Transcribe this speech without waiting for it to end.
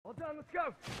let's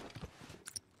go.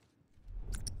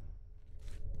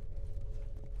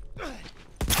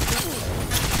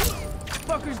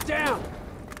 Fucker's down.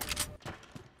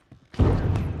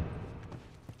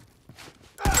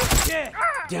 Yeah.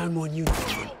 Down one unit.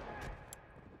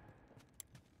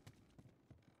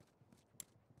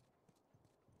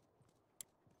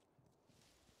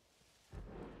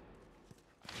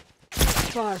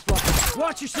 Firefly,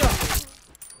 watch yourself.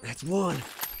 That's one.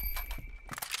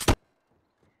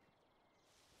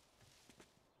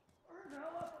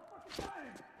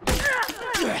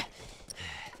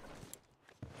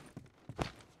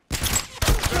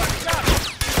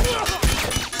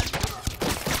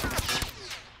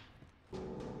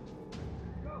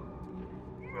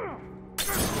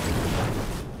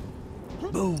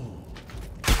 Boom.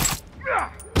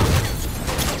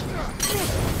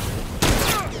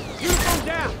 Uniform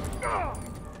down.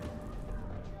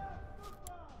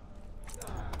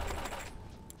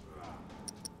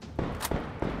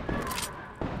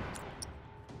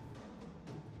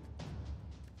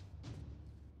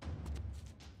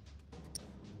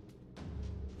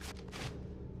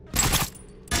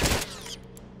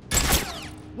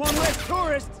 One less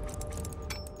tourist.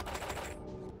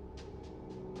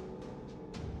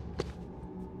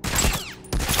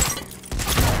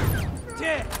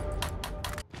 Dead.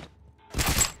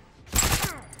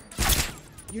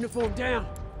 Uniform down.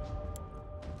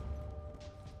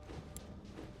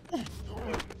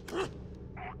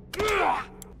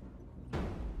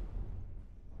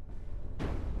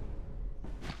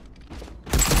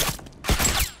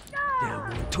 Down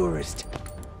one tourist.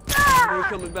 They ain't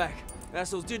coming back.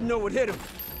 Assholes didn't know what hit him.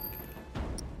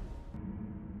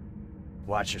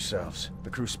 Watch yourselves. The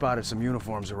crew spotted some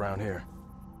uniforms around here.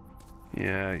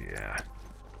 Yeah.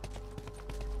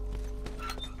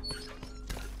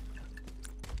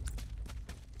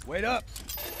 Wait up!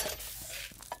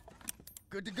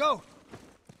 Good to go!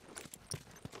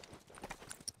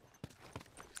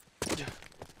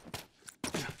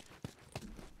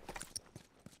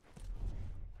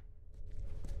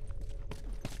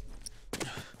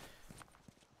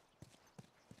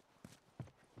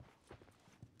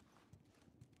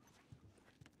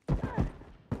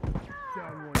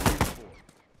 Down one uniform.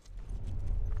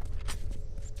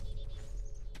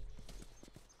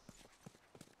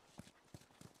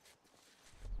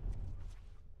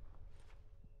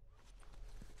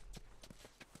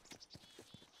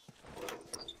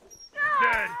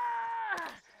 Dead.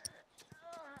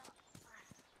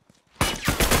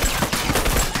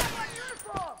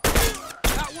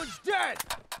 That one's dead!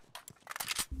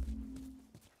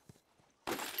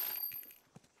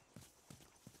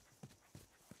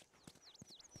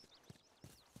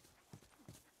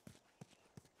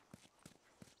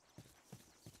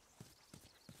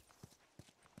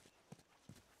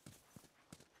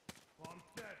 Bomb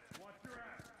set. Watch your ass.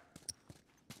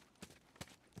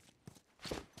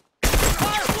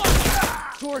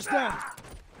 Tourist down!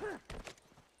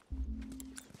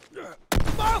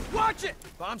 Bob, watch it!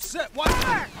 Bomb set, watch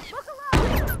it!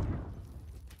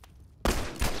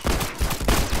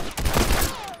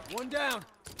 One down.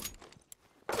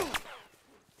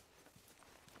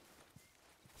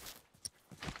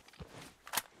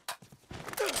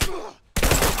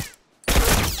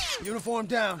 Uniform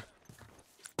down.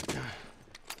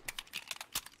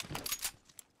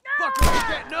 Fucker ain't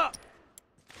getting up!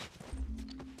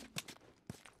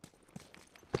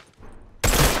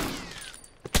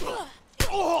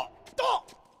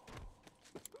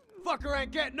 Fucker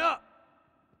ain't getting up!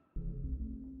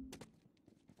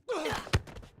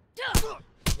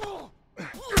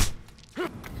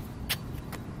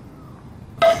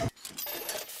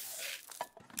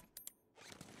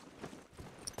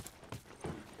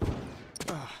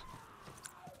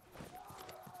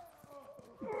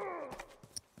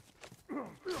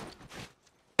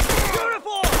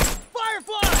 Uniform!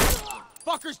 Firefly!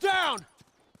 Fucker's down!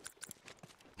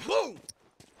 Boom!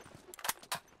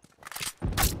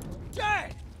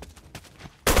 Dead!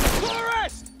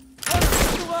 Tourist!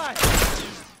 Still alive!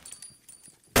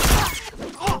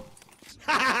 Oh!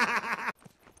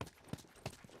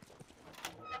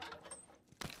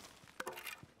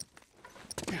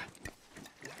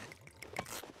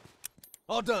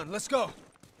 All done, let's go.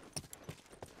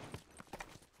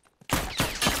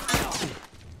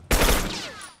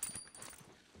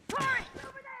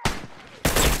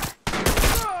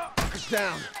 Fucker's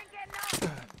down.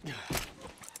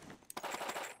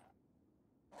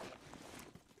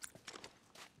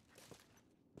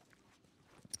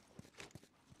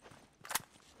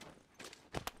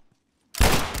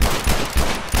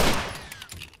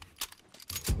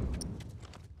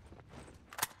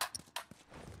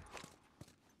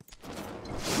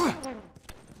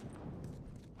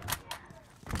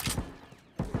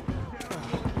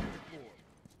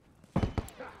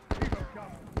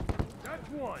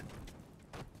 one.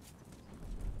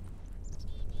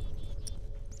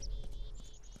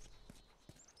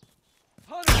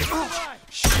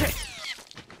 Shit!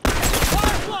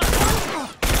 Firefly!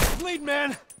 Bleed,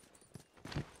 man!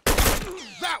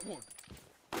 That one!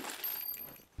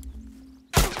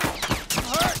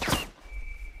 Hurt!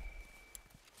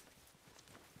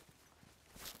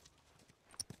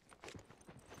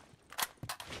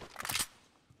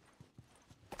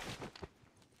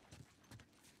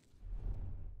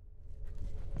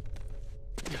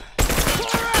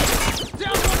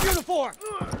 Down one uniform!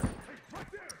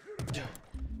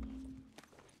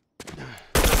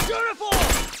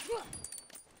 Uniform!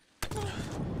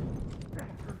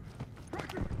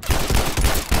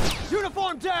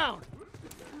 Uniform down!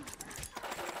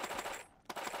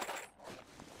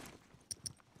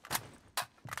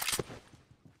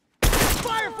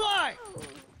 Firefly!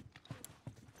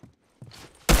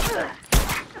 Damn!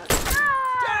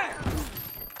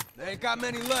 They ain't got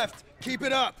many left. Keep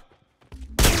it up.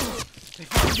 They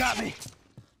fucking got me.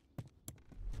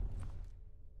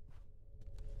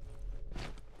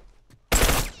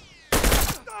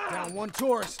 Down one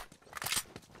tourist.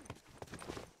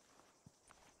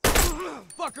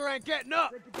 Fucker ain't getting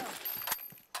up.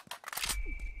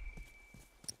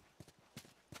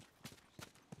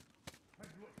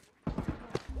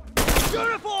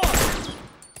 Uniform!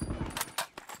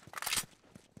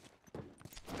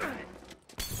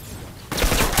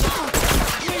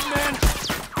 Lead, man.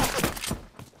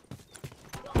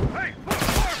 Hey,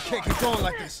 Can't keep going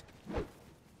like this.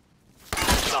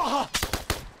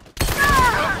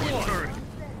 tourist.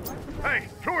 Hey,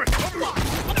 tourist, over.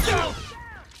 I'm down.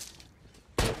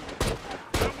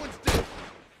 That one's dead.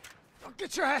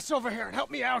 Get your ass over here and help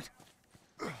me out.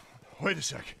 Wait a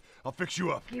sec. I'll fix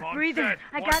you up. Keep On breathing. set.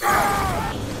 I Watch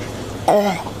got.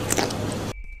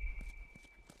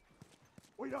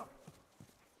 Wait up.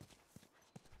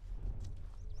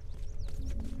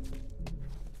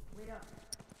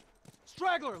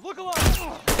 Straggler, look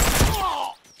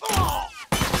alive.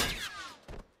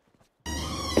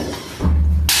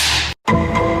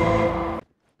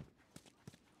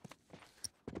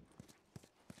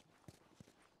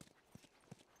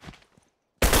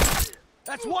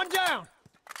 That's one down.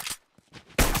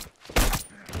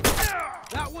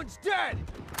 That one's dead.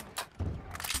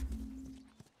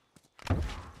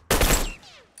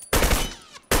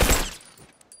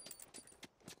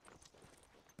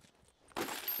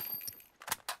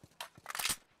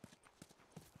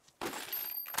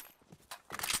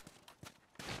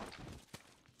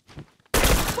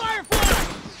 Firefly!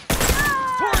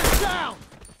 Tourist down!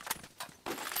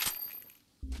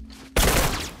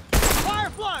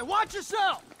 Firefly, watch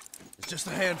yourself! It's just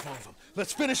a handful of them.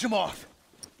 Let's finish them off.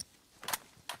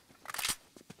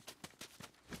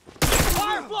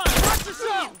 Firefly, watch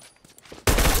yourself!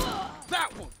 That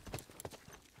one!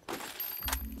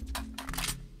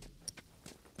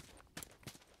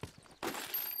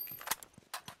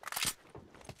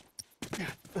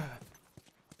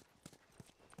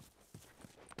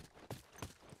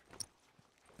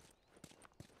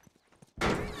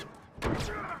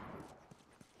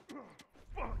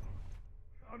 Fuck.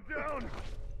 I'm down.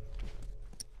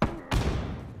 And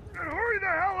hurry the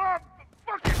hell up!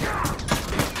 Fucking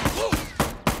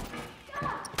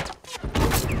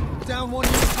Down one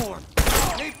uniform.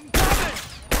 Keep 'em coming!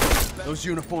 Those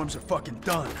uniforms are fucking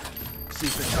done. See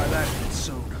if they try that again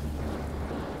soon.